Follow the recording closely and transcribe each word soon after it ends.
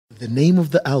The name of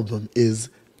the album is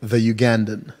The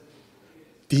Ugandan.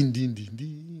 Ding, ding, ding,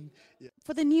 ding.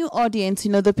 For the new audience,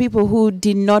 the people who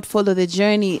did not follow the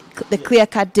journey, the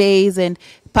clear-cut days and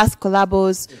past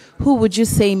collabos, who would you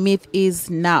say Mith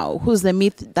is now? Who's the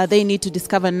Mith that they need to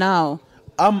discover now?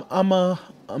 I'm a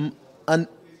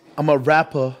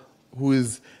rapper who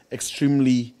is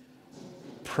extremely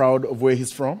proud of where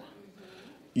he's from.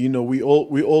 We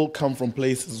all come from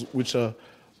places which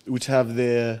have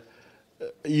their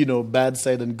bad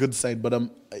side and good side, but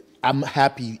I'm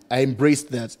happy. I embraced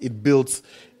that. It built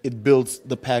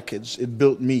the package. It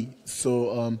built me.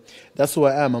 So that's who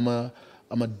I am. I'm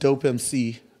a dope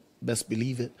MC, best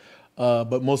believe it.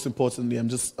 But most importantly, I'm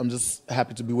just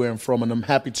happy to be where I'm from, and I'm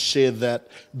happy to share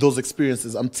those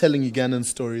experiences. I'm telling Ugandan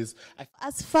stories.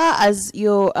 As far as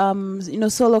your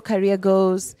solo career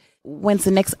goes, when's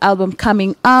the next album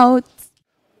coming out?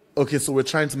 Okay, so we're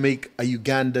trying to make a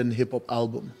Ugandan hip hop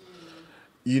album.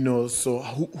 So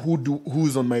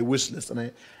who's on my wish list?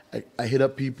 And I hit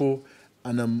up people,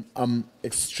 and I'm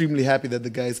extremely happy that the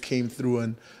guys came through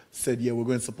and said, yeah, we're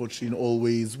going to support you in all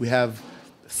ways. We have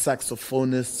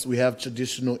saxophonists, we have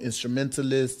traditional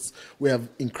instrumentalists, we have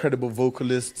incredible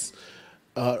vocalists,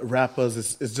 rappers.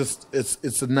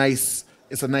 It's a nice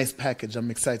package. I'm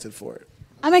excited for it.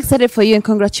 I'm excited for you and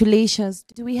congratulations.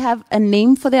 Do we have a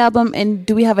name for the album, and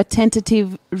do we have a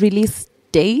tentative release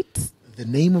date? The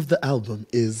name of the album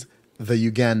is The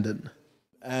Ugandan.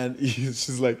 And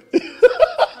she's like,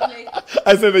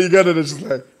 I said The Ugandan, and she's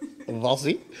like,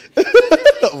 Vasi?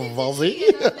 Vasi?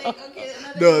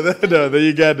 No, the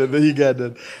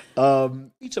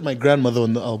Ugandan. Feature my grandmother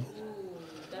on the album.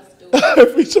 That's dope. I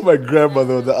feature my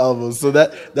grandmother on the album. So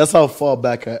that's how far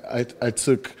back I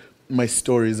took my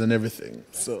stories and everything.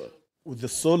 So with the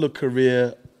solo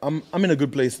career, I'm in a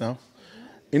good place now.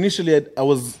 Initially,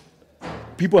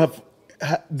 people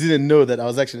didn't know that I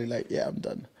was actually like, yeah, I'm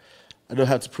done. I don't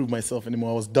have to prove myself anymore.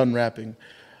 I was done rapping.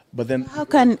 But then how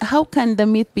can the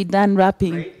Mith be done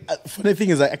rapping? Funny thing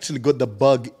is, I actually got the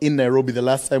bug in Nairobi the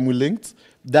last time we linked.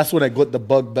 That's when I got the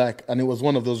bug back, and it was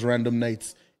one of those random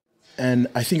nights. And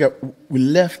I think we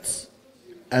left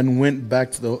and went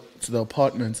back to the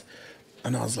apartment,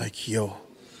 and I was like, yo,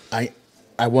 I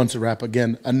want to rap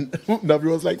again. And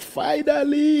Navio was like,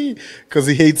 finally, because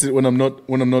he hates it when I'm not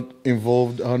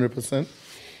involved 100%.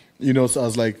 So I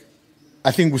was like,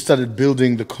 I think we started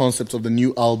building the concept of the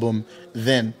new album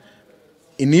then.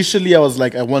 Initially, I was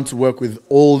like, I want to work with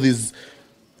all these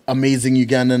amazing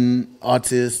Ugandan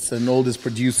artists and all these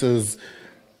producers.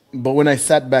 But when I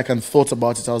sat back and thought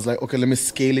about it, I was like, okay, let me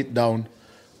scale it down.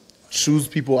 Choose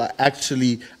people.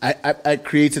 I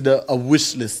created a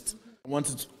wish list. I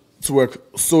wanted to work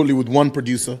solely with one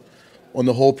producer on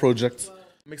the whole project.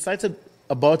 I'm excited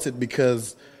about it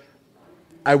because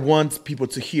I want people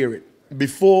to hear it.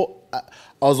 Before, I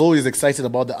was always excited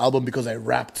about the album because I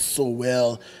rapped so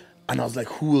well. And I was like,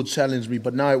 who will challenge me?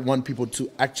 But now I want people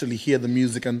to actually hear the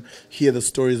music and hear the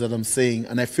stories that I'm saying.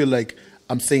 And I feel like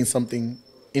I'm saying something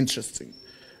interesting,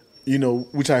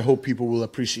 which I hope people will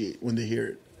appreciate when they hear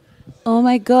it. Oh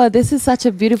my God, this is such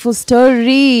a beautiful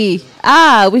story.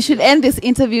 We should end this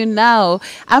interview now.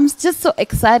 I'm just so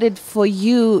excited for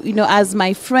you, as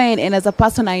my friend and as a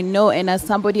person I know and as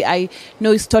somebody I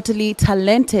know is totally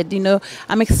talented.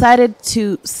 I'm excited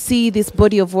to see this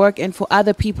body of work and for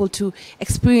other people to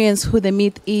experience who the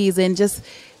Mith is and just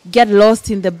get lost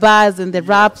in the bars and the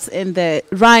raps and the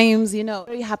rhymes.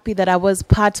 Very happy that I was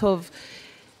part of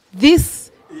this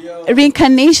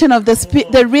reincarnation of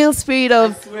the real spirit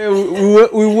of. I swear,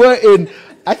 we were in.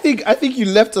 I think you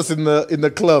left us in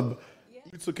the club. Yeah.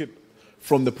 We took it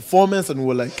from the performance and we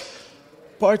were like,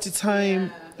 party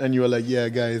time, and you were like, yeah,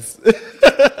 guys.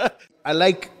 I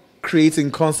like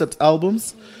creating concept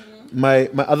albums. My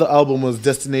other album was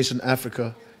Destination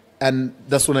Africa, and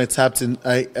that's when I tapped in.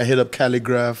 I hit up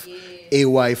Calligraph,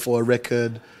 AY for a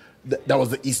record. That was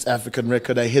the East African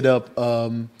record. I hit up.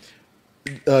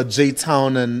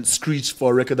 J-Town and Screech for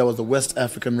a record that was the West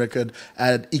African record. I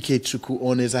had Ike Chuku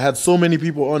on it. I had so many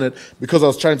people on it because I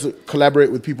was trying to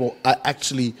collaborate with people I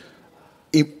actually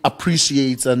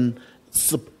appreciate and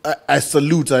I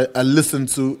salute, I listen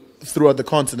to throughout the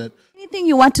continent. Anything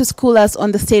you want to school us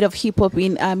on the state of hip-hop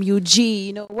in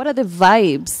UG? What are the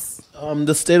vibes?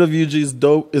 The state of UG is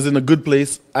dope, is in a good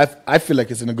place. I feel like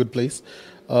it's in a good place.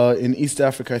 In East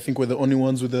Africa, I think we're the only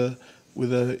ones with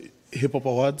the hip-hop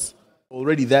awards.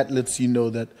 Already that lets you know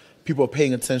that people are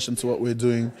paying attention to what we're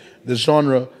doing. The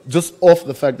genre, just off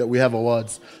the fact that we have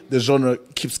awards, the genre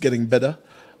keeps getting better.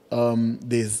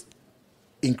 There's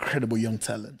incredible young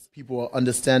talent. People are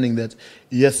understanding that,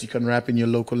 yes, you can rap in your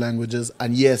local languages,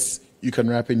 and yes, you can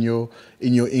rap in your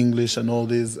English and all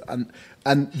this,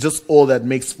 and just all that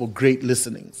makes for great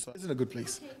listening. So it's in a good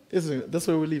place. That's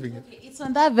where we're leaving it. It's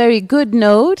on that very good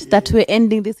note that we're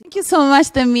ending this. Thank you so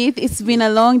much, The Myth. It's been a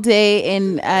long day,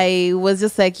 and I was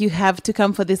just like, you have to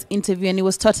come for this interview, and it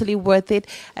was totally worth it.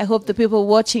 I hope the people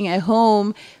watching at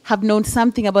home have known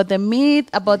something about The Myth,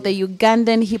 about the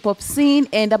Ugandan hip-hop scene,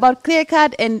 and about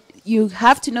Clearcut, and you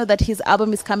have to know that his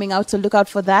album is coming out, so look out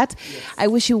for that. Yes. I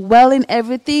wish you well in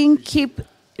everything. Keep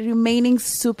remaining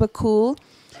super cool.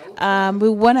 We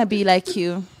want to be like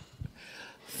you.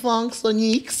 Thanks,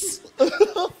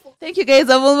 Anyiko. Thank you,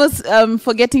 guys. I'm almost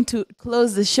forgetting to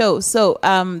close the show. So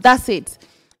that's it.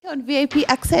 On VIP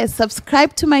Access,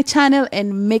 subscribe to my channel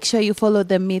and make sure you follow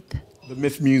The Myth. The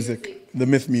Myth Music. The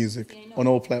Myth Music on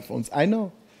all platforms. I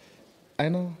know.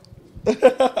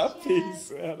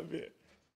 Peace. Out of it.